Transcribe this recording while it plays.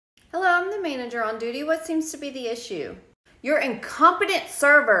the manager on duty. What seems to be the issue? Your incompetent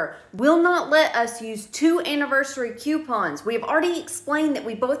server will not let us use 2 anniversary coupons. We have already explained that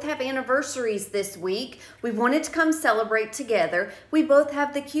we both have anniversaries this week. We wanted to come celebrate together. We both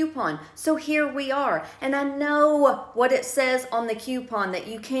have the coupon. So here we are. And I know what it says on the coupon, that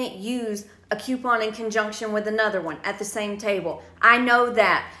you can't use a coupon in conjunction with another one at the same table. I know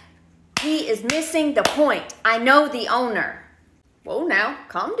that. He is missing the point. I know the owner. Whoa, now,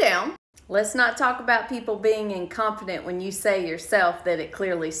 calm down. Let's not talk about people being incompetent when you say yourself that it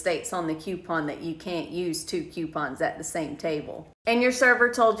clearly states on the coupon that you can't use 2 coupons at the same table. And your server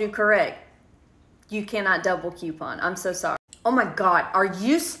told you correct. You cannot double coupon. I'm so sorry. Oh my God, are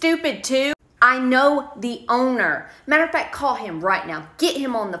you stupid too? I know the owner. Matter of fact, call him right now. Get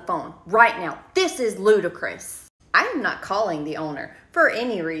him on the phone right now. This is ludicrous. I am not calling the owner for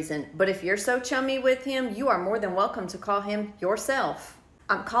any reason, but if you're so chummy with him, you are more than welcome to call him yourself.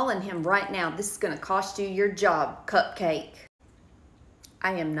 I'm calling him right now. This is going to cost you your job, Cupcake.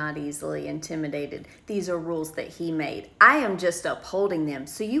 I am not easily intimidated. These are rules that he made. I am just upholding them,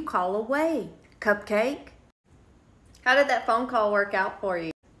 so you call away, Cupcake. How did that phone call work out for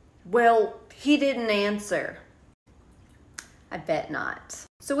you? Well, he didn't answer. I bet not.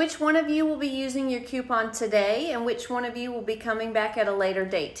 So which one of you will be using your coupon today, and which one of you will be coming back at a later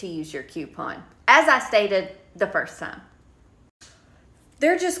date to use your coupon? As I stated the first time.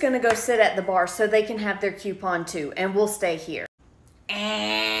 They're just going to go sit at the bar so they can have their coupon too, and we'll stay here.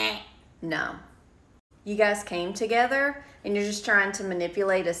 No. You guys came together, and you're just trying to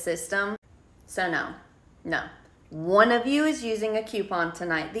manipulate a system. So no. One of you is using a coupon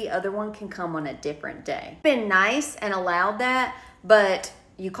tonight. The other one can come on a different day. Been nice and allowed that, but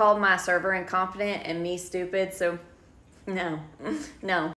you called my server incompetent and me stupid, so no.